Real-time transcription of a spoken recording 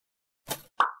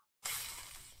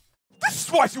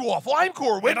Squash You Awful. I'm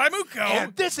Corwin. And I'm Uko.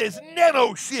 And this is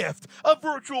Nano Shift, a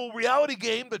virtual reality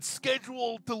game that's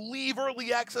scheduled to leave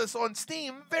early access on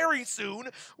Steam very soon.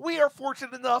 We are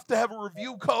fortunate enough to have a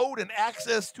review code and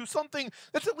access to something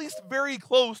that's at least very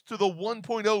close to the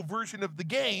 1.0 version of the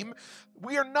game.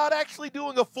 We are not actually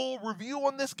doing a full review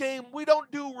on this game. We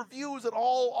don't do reviews at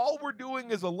all. All we're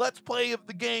doing is a let's play of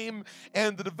the game,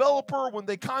 and the developer, when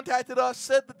they contacted us,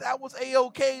 said that that was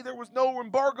a-okay. There was no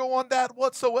embargo on that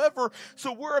whatsoever,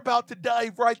 so we're about to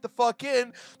dive right the fuck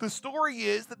in. The story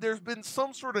is that there's been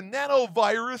some sort of nano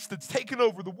virus that's taken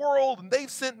over the world, and they've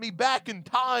sent me back in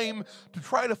time to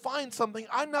try to find something.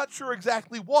 I'm not sure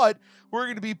exactly what. We're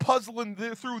going to be puzzling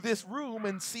through this room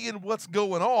and seeing what's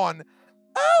going on.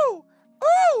 Oh!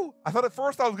 Oh! I thought at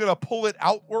first I was going to pull it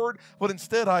outward, but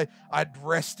instead I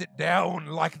dressed it down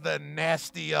like the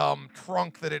nasty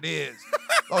trunk that it is.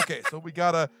 Okay, so we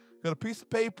got a piece of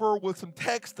paper with some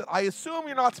text that I assume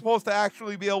you're not supposed to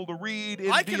actually be able to read in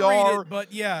VR. I can read it,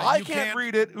 but yeah, I can't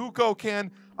read it. Uko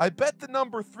can. I bet the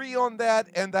number 3 on that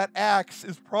and that axe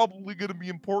is probably going to be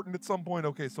important at some point.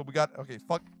 Okay, so we got, okay,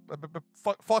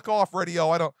 fuck off, radio.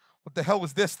 What the hell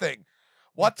is this thing?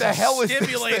 What the hell is this thing?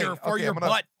 Stimulator for your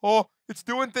butt. Oh, it's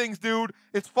doing things, dude.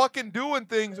 It's fucking doing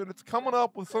things, and it's coming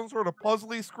up with some sort of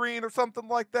puzzly screen or something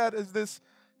like that. Is this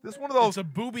one of those? It's a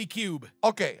booby cube.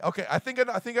 Okay. I think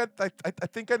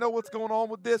I know what's going on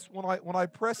with this. When I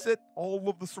press it, all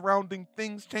of the surrounding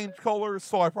things change colors.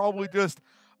 So I probably just,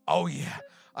 oh yeah,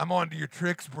 I'm onto your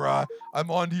tricks, bruh.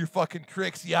 I'm onto your fucking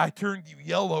tricks. Yeah, I turned you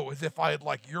yellow as if I had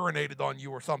like urinated on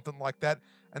you or something like that.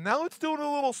 And now it's doing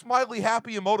a little smiley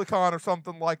happy emoticon or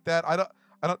something like that.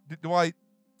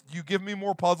 Do you give me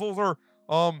more puzzles, or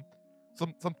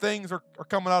some things are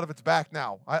coming out of its back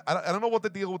now? I don't know what the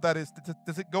deal with that is.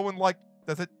 Does it go in like,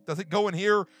 does it go in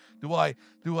here? Do I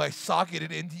socket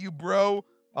it into you, bro?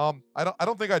 I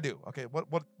don't think I do. Okay,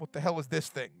 what the hell is this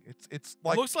thing? It's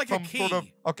like, it looks like some a key. Sort of,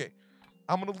 okay.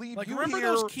 I'm gonna leave like, you remember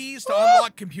here. those keys to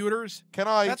unlock computers?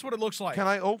 That's what it looks like. Can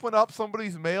I open up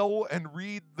somebody's mail and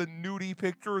read the nudie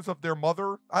pictures of their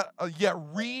mother? Yeah,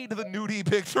 read the nudie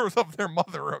pictures of their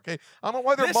mother. Okay, I don't know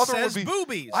why their mother would be.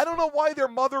 Boobies. I don't know why their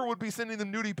mother would be sending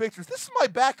them nudie pictures. This is my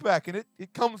backpack, and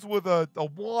it comes with a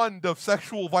wand of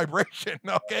sexual vibration.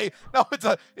 Okay, no,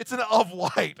 it's an of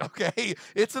light. Okay,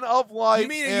 it's an of light. You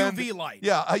mean a UV light?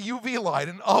 Yeah, a UV light,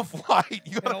 an of light.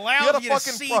 It allows you to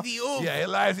see the UV. Yeah, it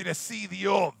allows you to see the UV.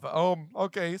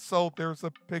 Okay, so there's a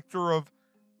picture of,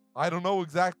 I don't know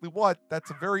exactly what.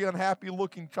 That's a very unhappy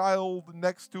looking child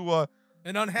next to a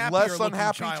less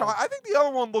unhappy child. I think the other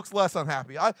one looks less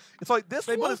unhappy. It's like this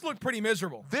one. They both look pretty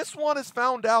miserable. This one has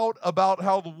found out about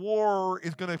how the war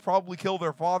is going to probably kill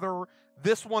their father.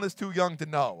 This one is too young to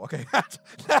know. Okay,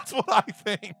 that's what I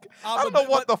think. I don't know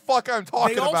what the fuck I'm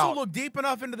talking about. They also look deep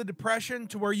enough into the depression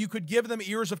to where you could give them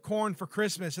ears of corn for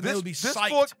Christmas, and they would be psyched. This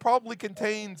book probably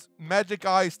contains magic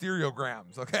eye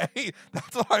stereograms. Okay,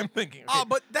 that's what I'm thinking. Okay.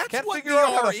 But that's what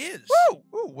VR is.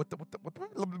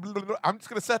 I'm just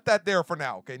gonna set that there for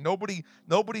now. Okay, nobody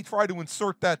try to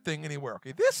insert that thing anywhere.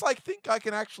 Okay, this I think I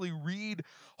can actually read.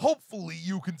 Hopefully,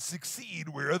 you can succeed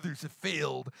where others have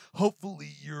failed. Hopefully,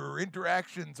 your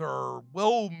interactions are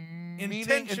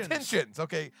well-meaning intentions.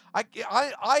 Okay,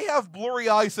 I have blurry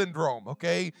eye syndrome.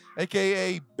 Okay,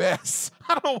 aka Bess.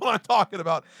 I don't know what I'm talking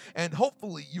about. And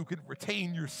hopefully, you can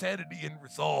retain your sanity and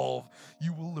resolve.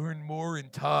 You will learn more in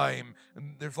time.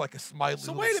 And there's like a smiley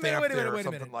little stamp there or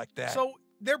something like that. So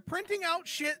they're printing out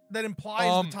shit that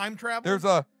implies the time travel. There's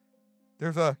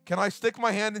a. Can I stick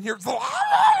my hand in here?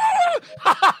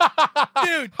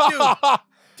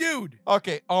 Dude.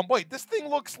 Okay, wait, this thing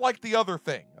looks like the other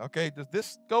thing. Okay, does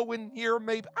this go in here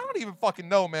maybe? I don't even fucking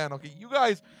know, man. Okay, you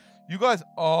guys,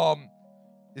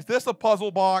 is this a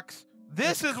puzzle box?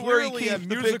 This is where he keeps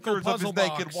the pictures of his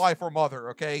naked wife or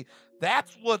mother, okay?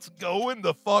 That's what's going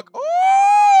the fuck.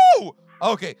 Oh!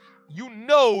 Okay, you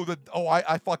know that. Oh,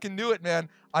 I fucking knew it, man.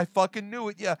 I fucking knew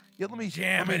it. Yeah, let me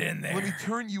jam it in there. Let me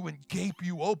turn you and gape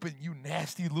you open, you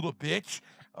nasty little bitch.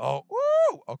 Oh,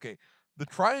 woo! Okay, the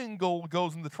triangle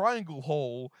goes in the triangle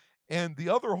hole, and the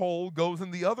other hole goes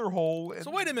in the other hole. And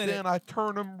so wait a minute. Then I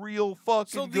turn them real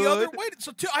fucking good.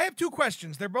 I have 2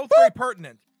 questions. They're both very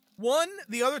pertinent. One,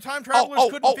 the other time travelers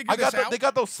couldn't figure this out. They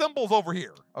got those symbols over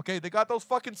here. Okay, they got those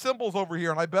fucking symbols over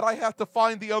here, and I bet I have to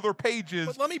find the other pages.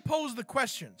 But let me pose the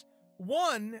questions.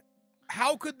 One,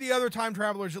 how could the other time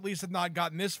travelers at least have not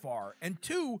gotten this far? And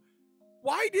 2,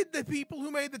 why did the people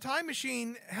who made the time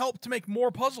machine help to make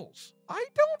more puzzles? I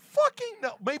don't fucking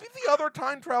know. Maybe the other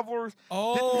time travelers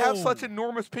didn't have such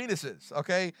enormous penises,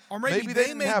 okay? Or maybe they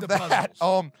didn't made have the that.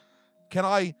 puzzles. Can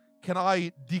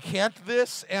I decant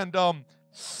this and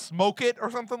smoke it or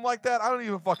something like that. I don't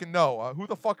even fucking know. Who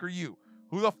the fuck are you?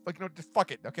 Who the fuck? Just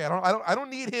fuck it. Okay, I don't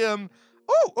need him.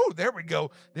 Oh, there we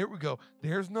go. There we go.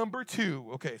 There's number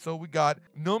 2. Okay, so we got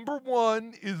number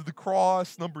 1 is the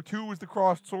cross. Number 2 is the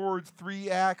crossed swords, 3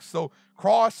 axe. So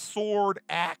cross, sword,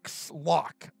 axe,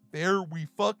 lock. There we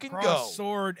fucking go. Cross,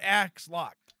 sword, axe,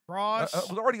 lock. Cross. I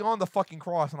was already on the fucking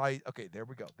cross, and okay, there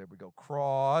we go. There we go.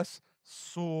 Cross,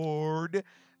 sword.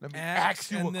 Let me ask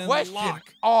you a question.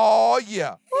 Lock. Oh,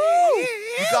 yeah. Woo!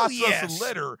 You got yes. us a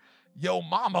letter. Yo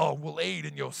mama will aid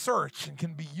in your search and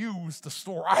can be used to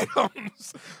store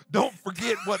items. Don't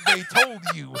forget what they told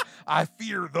you. I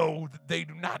fear, though, that they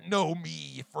do not know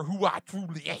me for who I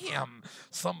truly am.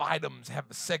 Some items have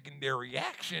a secondary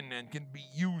action and can be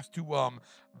used to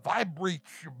vibrate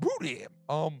your booty.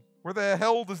 Where the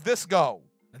hell does this go?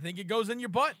 I think it goes in your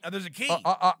butt. There's a key.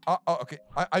 Okay.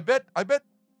 I bet.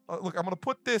 Look, I'm gonna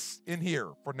put this in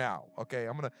here for now. Okay.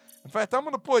 I'm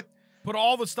gonna put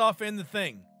all the stuff in the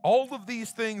thing. All of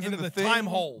these things into in the thing, time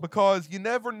hole, because you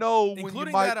never know when you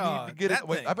might need to get it.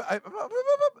 Wait, thing.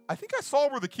 I think I saw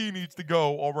where the key needs to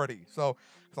go already. So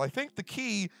I think the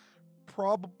key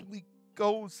probably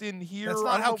goes in here. That's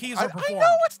not how keys are performed. I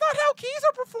know it's not how keys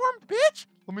are performed, bitch.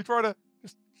 Let me try to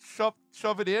just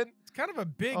shove it in. It's kind of a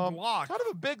big lock. Kind of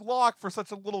a big lock for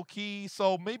such a little key.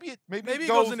 So maybe it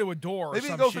goes into a door. Maybe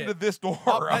it goes into this door.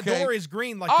 That door is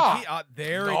green, like the key.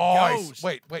 There it goes.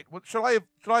 Wait. What, should I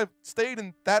have stayed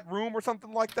in that room or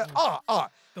something like that?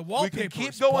 The wallpaper. We can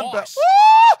keep going back.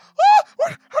 How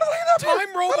did I end up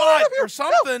Time robot or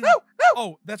something. No.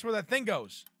 Oh, that's where that thing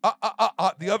goes.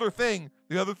 The other thing.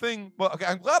 Well, okay,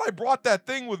 I'm glad I brought that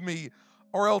thing with me,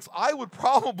 or else I would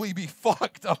probably be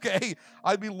fucked. Okay,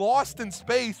 I'd be lost in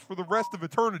space for the rest of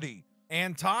eternity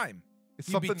and time.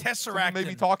 You'd be tesseracted.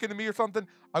 Maybe talking to me or something.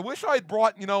 I wish I had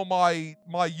brought, my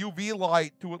UV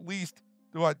light to at least.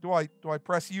 Do I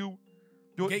press you?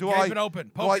 Keep it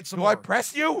open. Do I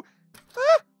press you?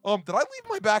 Did I leave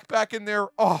my backpack in there?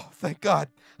 Oh, thank God.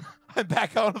 I'm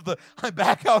back out of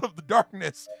the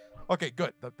darkness. Okay,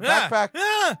 good. The backpack.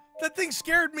 That thing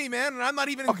scared me, man, and I'm not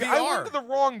even in VR. I went to the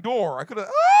wrong door. I could have.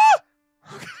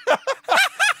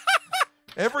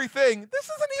 Everything. This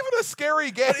isn't even a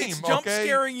scary game. It's jump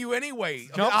scaring you anyway.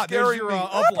 Jump scaring your me.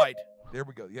 uplight. There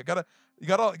we go. You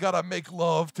gotta make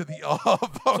love to the up.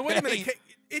 Okay? So wait a minute.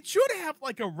 It should have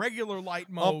like a regular light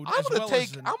mode. I'm gonna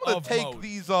take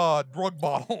these drug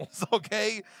bottles.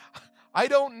 Okay. I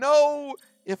don't know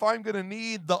if I'm gonna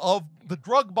need the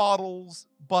drug bottles,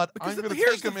 but I'm gonna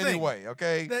take them anyway.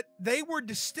 Okay. That they were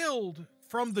distilled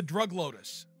from the drug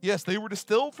lotus. Yes, they were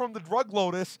distilled from the drug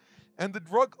lotus, and the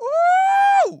drug.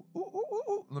 Ooh!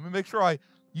 Let me make sure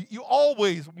You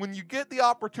always, when you get the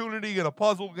opportunity in a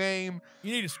puzzle game,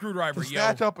 you need a screwdriver. To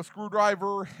snatch up a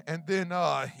screwdriver and then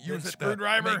use it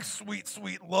to make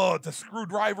sweet love to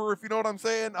screwdriver. If you know what I'm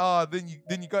saying.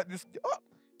 Then you got just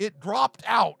it dropped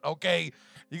out. Okay,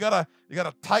 you gotta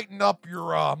tighten up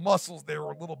your muscles there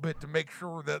a little bit to make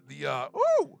sure that the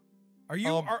Are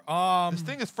you this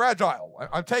thing is fragile.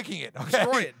 I'm taking it. Okay,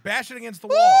 destroy it. Bash it against the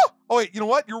wall. Oh wait, you know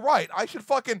what? You're right. I should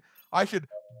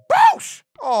boosh.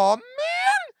 Oh man.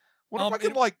 What if I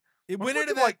could it went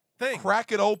into that thing.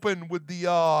 Crack it open with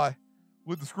the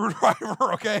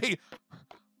screwdriver, okay?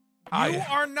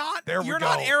 You're not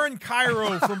Aaron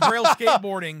Cairo from Braille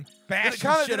Skateboarding bashing shit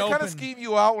open. Did it kind of scheme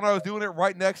you out when I was doing it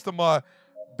right next to my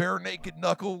bare naked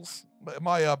knuckles,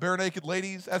 my bare naked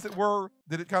ladies, as it were?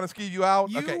 Did it kind of scheme you out?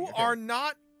 You are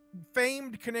not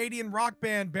famed Canadian rock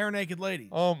band Bare Naked Ladies.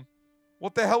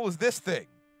 What the hell is this thing?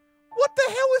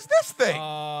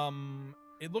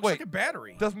 It looks like a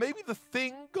battery. Does maybe the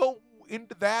thing go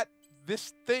into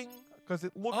this thing? Because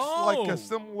it looks like a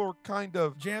similar kind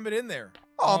of. Jam it in there.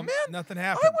 Oh man, nothing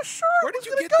happened. I was sure. Where did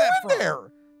you get that from?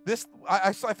 There. This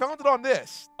I found it on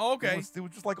this. Oh, okay. It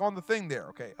was just like on the thing there.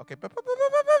 Okay.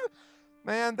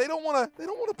 Man, they don't want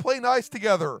to play nice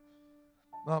together.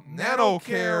 Nano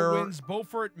Care wins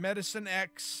Beaufort Medicine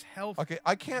X Health. Okay,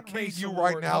 I can't read you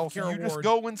right now, so you just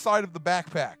go inside of the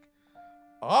backpack.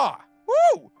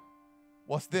 Woo!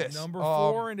 What's this? Number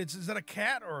 4, and is that a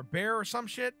cat or a bear or some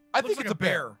shit? I think it's a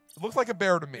bear. It looks like a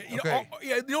bear to me. You know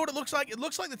what it looks like? It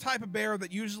looks like the type of bear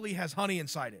that usually has honey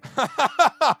inside it.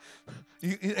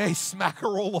 A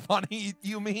smackerel of honey,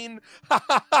 you mean?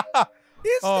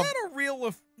 Is that a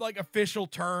real official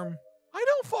term? I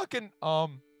don't fucking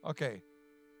okay.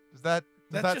 Does that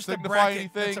just signify anything?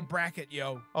 That's a bracket,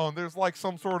 yo. Oh, and there's like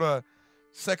some sort of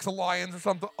sex alliance or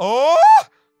something. Oh!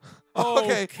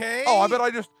 Okay. Oh, I bet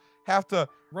I just have to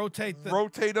rotate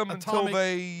them until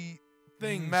they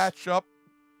match up.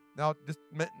 Now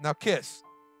kiss,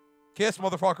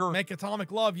 motherfucker. Make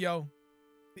atomic love, yo.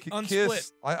 Unsplit.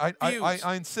 Kiss. I Fuse.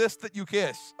 insist that you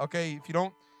kiss. Okay, if you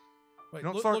don't. Wait,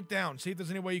 don't look down. See if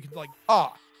there's any way you can like.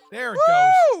 Ah. There it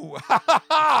goes. Woo!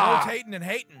 Rotating and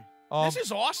hating. This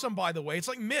is awesome, by the way. It's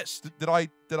like Myst. Did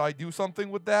I do something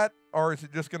with that, or is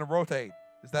it just gonna rotate?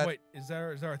 Is that? Wait, is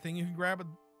there a thing you can grab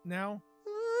now?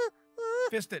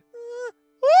 Fist it.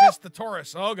 Ah! Fist the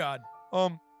Taurus. Oh God.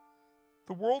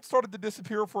 The world started to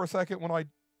disappear for a second when I.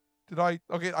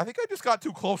 Okay, I think I just got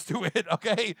too close to it.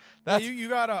 Okay, that's you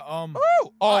gotta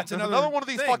it's another one of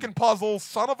these fucking puzzles.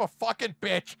 Son of a fucking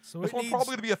bitch. So this one's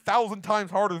probably gonna be 1,000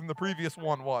 times harder than the previous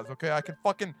one was. Okay, I can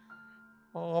fucking.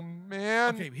 Oh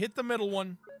man. Okay, hit the middle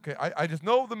one. Okay, I just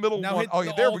know the middle Now one. hit Oh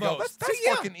yeah, there we go. those. That's See,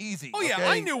 yeah. fucking easy. Oh yeah, okay?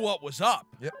 I knew what was up.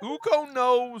 Yeah, Uko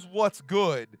knows what's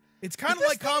good. It's kind of Did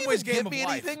like this thing Conway's even Game give of me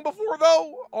Life. anything before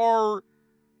though, or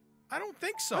I don't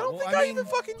think so. I don't think I even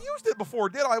fucking used it before,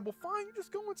 did I? Well, fine, you just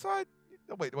go inside.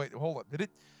 Oh, wait, hold on. Did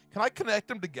it? Can I connect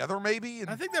them together maybe? And,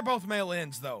 I think they're both male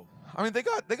ends though. I mean, they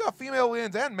got female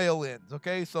ends and male ends.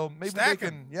 Okay, so maybe Stack they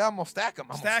can. Yeah, I'm gonna stack them.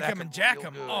 Stack them and jack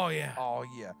them. Oh yeah. Oh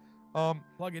yeah.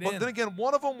 Plug it But in. then again,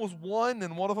 one of them was 1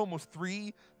 and one of them was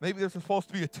 3. Maybe there's supposed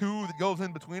to be a 2 that goes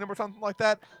in between them or something like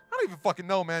that. I don't even fucking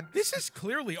know, man. This is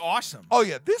clearly awesome. Oh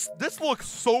yeah, this looks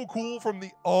so cool from the.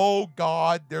 Oh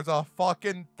god, there's a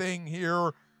fucking thing here.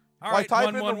 All right, if I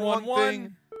type in the 1, one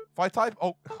thing, if I type,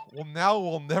 oh well, now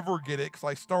we'll never get it because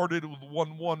I started with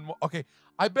 1 1. Okay,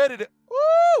 I bet it.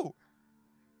 Woo!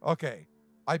 Okay,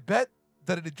 I bet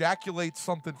that it ejaculates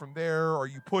something from there, or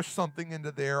you push something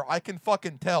into there. I can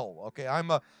fucking tell. Okay,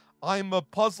 I'm a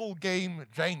puzzle game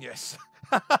genius.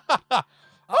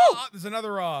 There's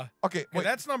another. Okay, wait.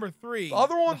 That's number 3. The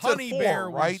other one the said honey 4, bear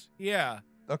was, right? Yeah.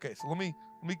 Okay, so let me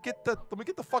get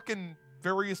the fucking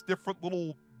various different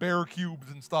little bear cubes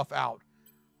and stuff out.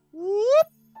 Whoop.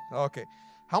 Okay.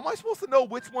 How am I supposed to know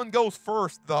which one goes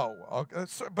first, though? Okay,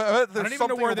 so, but there's even know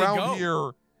something where they around go.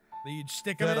 here You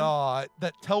stick them that in.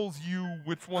 that tells you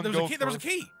which one There goes was a key. There was a first.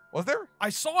 key. Was there? I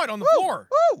saw it on the Woo, floor.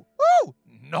 Woo! Woo!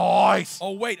 Nice.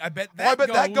 Oh wait, I bet Oh, that I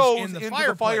bet that goes in the into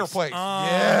fireplace. the fireplace. Uh-huh.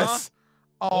 Yes.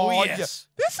 Oh yeah. yes.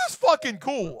 This is fucking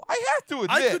cool. I have to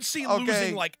admit. I could see okay,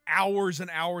 losing like hours and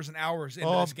hours and hours into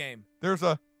this game. There's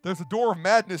a door of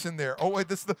madness in there. Oh wait,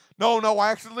 this is the no.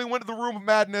 I accidentally went to the room of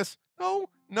madness. No.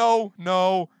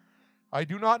 I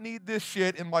do not need this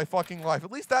shit in my fucking life.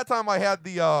 At least that time I had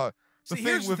the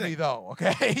thing with me though.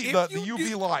 Okay, the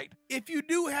UV light, If you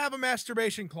do have a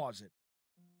masturbation closet,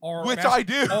 or which I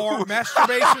do, or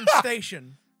masturbation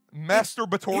station,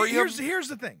 masturbatorium. Here's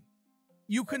the thing.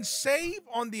 You can save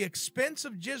on the expense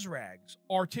of jizz rags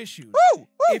or tissues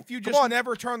if you just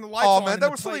never turn the lights on. Oh man,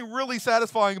 that was something really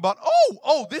satisfying about.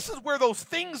 Oh, this is where those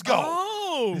things go.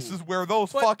 Oh, this is where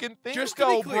those But fucking things just to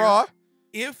go, be clear, bruh.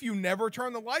 if you never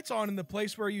turn the lights on in the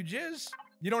place where you jizz,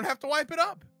 you don't have to wipe it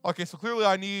up. Okay, so clearly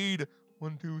I need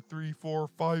 1, 2, 3, 4,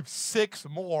 5, 6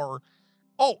 more.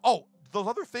 Oh, those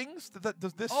other things.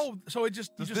 Does this? Oh, so it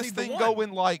just does you just this need the thing one. go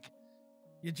in like?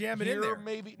 You jam it Here, in there.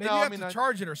 maybe. Maybe No, you I have mean, to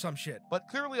charge it or some shit. But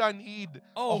clearly I need a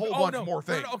Oh, whole bunch no. more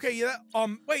things. No, okay, yeah.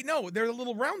 Wait, no, they're the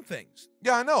little round things.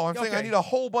 Yeah, I know. I'm saying I Okay. need a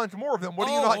whole bunch more of them. What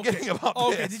are you not getting about this?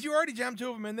 Okay, did you already jam 2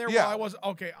 of them in there? Yeah. Well,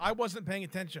 I wasn't paying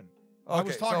attention. I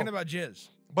was Okay, talking so- about jizz.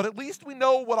 But at least we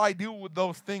know what I do with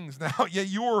those things now. Yeah,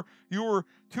 you were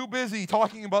too busy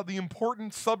talking about the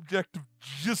important subject of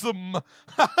jism.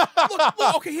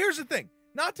 Look, okay, here's the thing.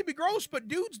 Not to be gross, but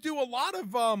dudes do a lot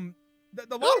of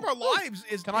a lot of our lives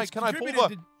is Can I pull the? contributed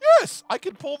to- Yes, I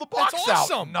can pull the box That's out.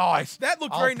 awesome. Nice. That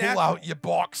looked I'll very pull natural. out your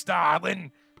box,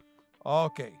 darling.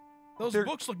 Okay. Those They're-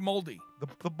 books look moldy.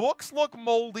 The books look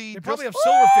moldy. They probably have just-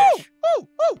 silverfish.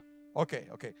 Oh.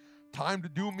 Okay. Time to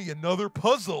do me another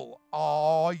puzzle.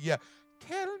 Oh yeah.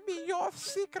 Tell me your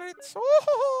secrets.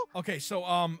 Oh. Okay, so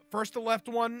first the left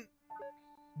one,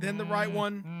 then the right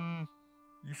one.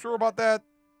 You sure about that?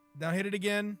 Now hit it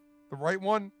again. The right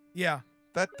one? Yeah.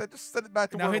 That just send it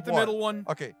back to Now where hit it the was. middle one.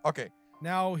 Okay.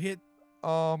 Now hit.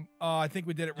 I think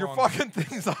we did it You're wrong. fucking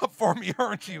things up for me,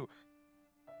 aren't you?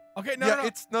 Okay, no.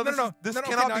 This okay,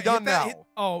 cannot now be done hit that,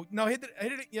 now. no, hit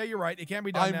it. Yeah, you're right. It can't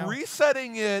be done I'm now.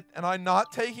 resetting it, and I'm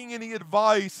not taking any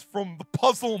advice from the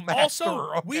puzzle master.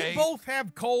 Also, okay? we both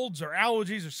have colds or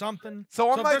allergies or something. So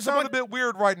I if might there's sound a bit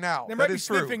weird right now. There That might be is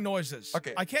true. sniffing noises.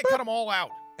 Okay. I can't cut them all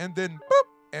out. And then boop,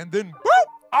 and then boop.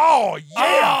 Oh yeah!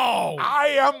 Oh!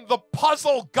 I am the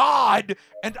puzzle god,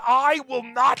 and I will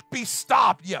not be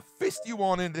stopped. Yeah, fist you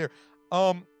on in there.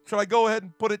 Should I go ahead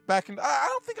and put it back in? I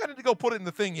don't think I need to go put it in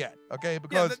the thing yet. Okay,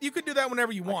 because you can do that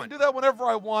whenever you I want. can do that whenever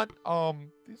I want.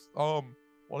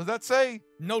 What does that say?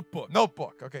 Notebook.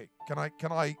 Notebook. Okay. Can I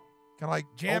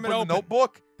Jam it open open. the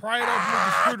notebook? Pry it open with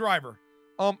the screwdriver.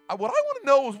 What I want to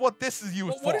know is what this is used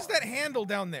Well, for. what is that handle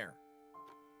down there?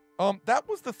 That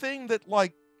was the thing that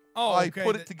like Oh, I okay.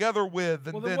 put it together with.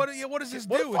 And Well, then then what does this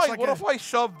what do? If It's I, like what a, if I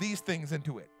shove these things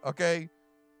into it? Okay.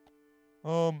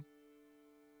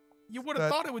 you would have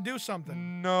thought it would do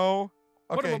something. No.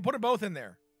 Put Okay. it both in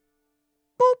there.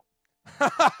 Boop.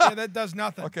 Yeah, that does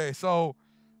nothing. Okay, so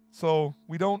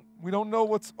we don't know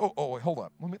what's. Oh, wait, hold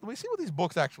up. Let me see what these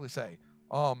books actually say.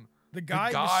 The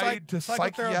guide, to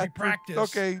psychotherapy psychiatric practice.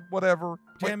 Okay, whatever.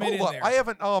 Jam Wait, it hold in up.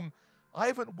 there. I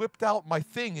haven't whipped out my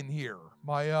thing in here.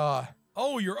 My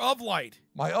Oh, your of light.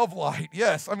 my of light.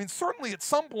 Yes, I mean certainly at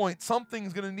some point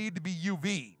something's gonna need to be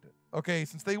UV'd. Okay,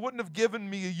 since they wouldn't have given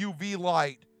me a UV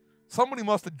light, somebody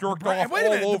must have jerked off Wait a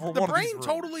minute. all over The one of these brain rooms.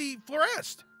 totally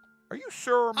fluoresced. Are you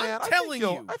sure, man? I'm telling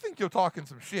you. I think you're talking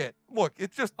some shit. Look,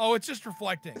 it's just Oh, it's just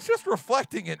reflecting. It's just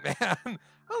reflecting it, man. I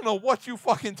don't know what you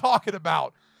fucking talking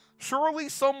about. Surely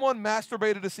someone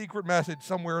masturbated a secret message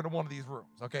somewhere into one of these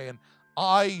rooms, okay? And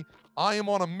I am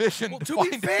on a mission Well, to to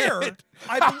find be fair, it.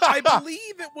 I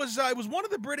believe it was one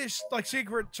of the British like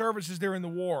secret services during the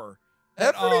war.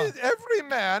 that, Every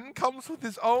man comes with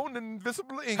his own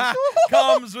invisible ink.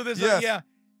 comes with his Yes. yeah.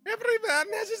 Every man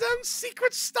has his own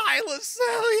secret stylus.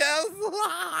 Oh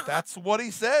yes. That's what he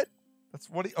said. That's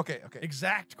what he. Okay.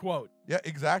 Exact quote, Yeah,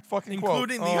 exact fucking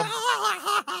including quote.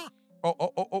 the.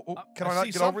 Can I I not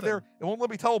see get over there? something. It won't let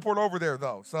me teleport over there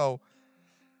though. So,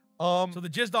 So the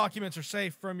jizz documents are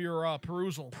safe from your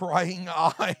perusal. prying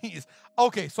eyes.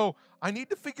 Okay, so I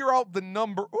need to figure out the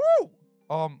number. Ooh.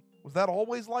 Was that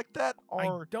always like that, I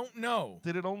or don't know.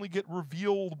 did it only get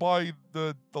revealed by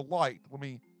the light?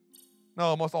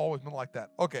 No, it must have always been like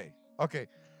that. Okay.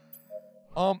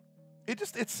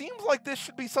 It seems like this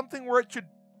should be something where it should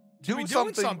Should be do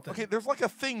doing something. something. Okay, there's like a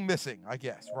thing missing, I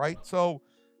guess, right? So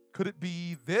could it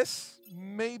be this?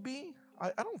 Maybe.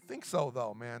 I don't think so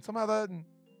though, man. Somehow that didn't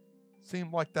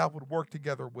seem like that would work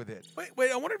together with it.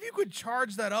 Wait. I wonder if you could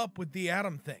charge that up with the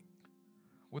atom thing,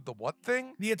 With the what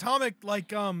thing? the atomic like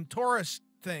Taurus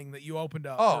thing that you opened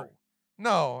up. Oh. Or-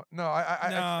 No,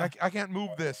 I can't move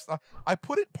this. I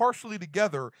put it partially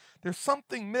together. There's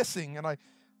something missing, and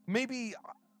maybe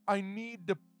I need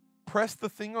to press the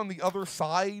thing on the other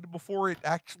side before it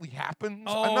actually happens.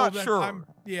 I'm not sure.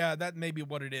 Yeah, that may be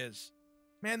what it is.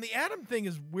 Man, the atom thing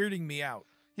is weirding me out.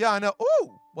 Yeah, I know.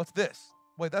 Ooh, what's this?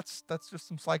 Wait, that's just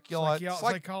some psychology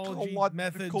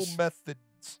methods.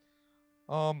 methods.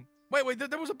 Wait,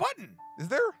 there was a button. Is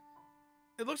there?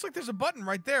 It looks like there's a button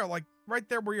right there, like right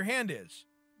there where your hand is.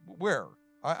 Where?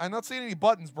 I'm not seeing any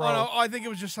buttons, bro. Oh no, I think it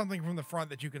was just something from the front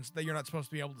that you're not supposed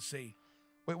to be able to see.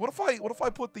 Wait, what if I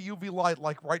put the UV light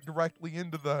like right directly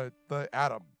into the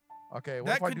atom? Okay, what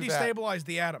That if I could do destabilize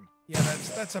the atom. Yeah,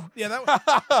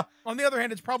 that. On the other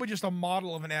hand, it's probably just a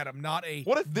model of an atom, not a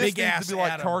What if this big needs ass to be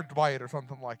like atom. charged by it or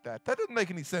something like that? That doesn't make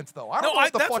any sense though. I don't No, know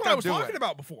what the that's fuck what I I'm was doing. talking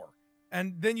about before.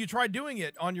 And then you tried doing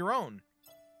it on your own.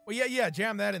 Well, yeah,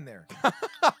 jam that in there.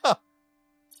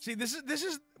 See, this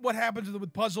is what happens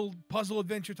with puzzle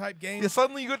adventure type games. Yeah,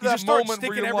 suddenly you get to You that just start moment where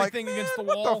sticking you're like, everything "Man, against the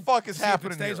what wall the fuck is to see if it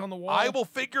happening stays here? on the wall." I will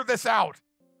figure this out.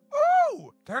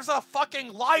 Ooh, there's a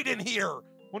fucking light in here.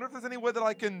 Wonder if there's any way that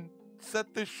I can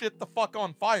set this shit the fuck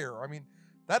on fire. I mean,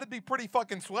 that'd be pretty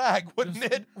fucking swag, wouldn't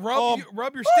Just it? Rub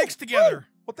your sticks together.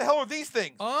 What the hell are these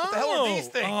things? What the hell are these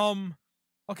things?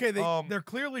 Okay, they're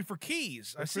clearly for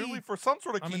keys. I see. Clearly for some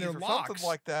sort of I mean, keys they're or locks. something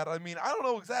like that. I mean, I don't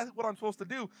know exactly what I'm supposed to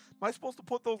do. Am I supposed to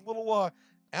put those little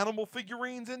animal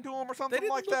figurines into them or something didn't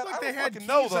like look that? like I they don't had fucking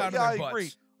know keys though. out of Yeah, I their agree.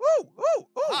 butts. Ooh,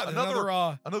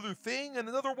 Ah, another thing and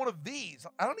another one of these.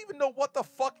 I don't even know what the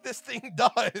fuck this thing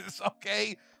does.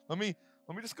 Okay, let me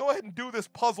just go ahead and do this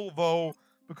puzzle though,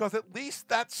 because at least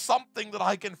that's something that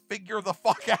I can figure the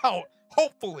fuck out.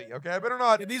 Hopefully, okay. I better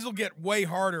not. Yeah, these will get way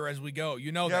harder as we go.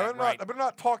 You know that, right? I better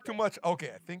not talk too much.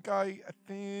 Okay, I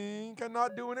think I'm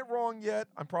not doing it wrong yet.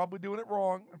 I'm probably doing it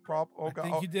wrong. I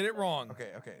think you did it wrong. Okay.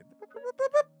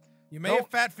 You may have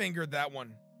fat fingered that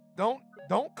one.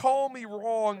 Don't call me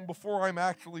wrong before I'm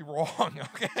actually wrong.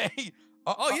 Okay.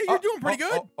 Yeah, you're doing pretty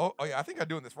good. Oh, yeah, I think I'm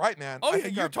doing this right, man. Oh I yeah,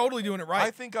 think you're totally doing it right. I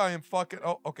think I am fucking.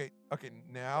 Oh, okay.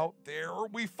 Now there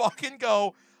we fucking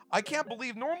go. I can't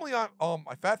believe normally I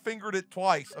fat fingered it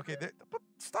twice. Okay, but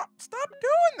stop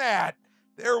doing that.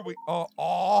 There we.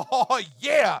 Oh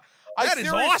yeah. That is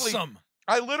awesome.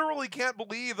 I literally can't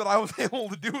believe that I was able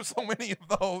to do so many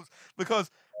of those, because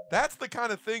that's the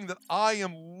kind of thing that I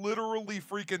am literally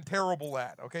freaking terrible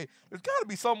at, okay? There's got to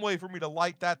be some way for me to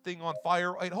light that thing on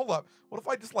fire. Wait, hold up. What if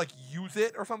I just, like, use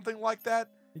it or something like that?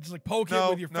 You just like poke it No,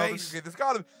 with your no, face. there's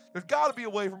gotta be a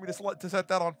way for me to set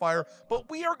that on fire. But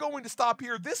we are going to stop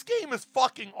here. This game is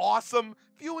fucking awesome.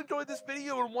 If you enjoyed this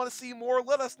video and want to see more,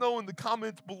 let us know in the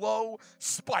comments below.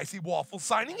 Spicy Waffle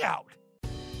signing out.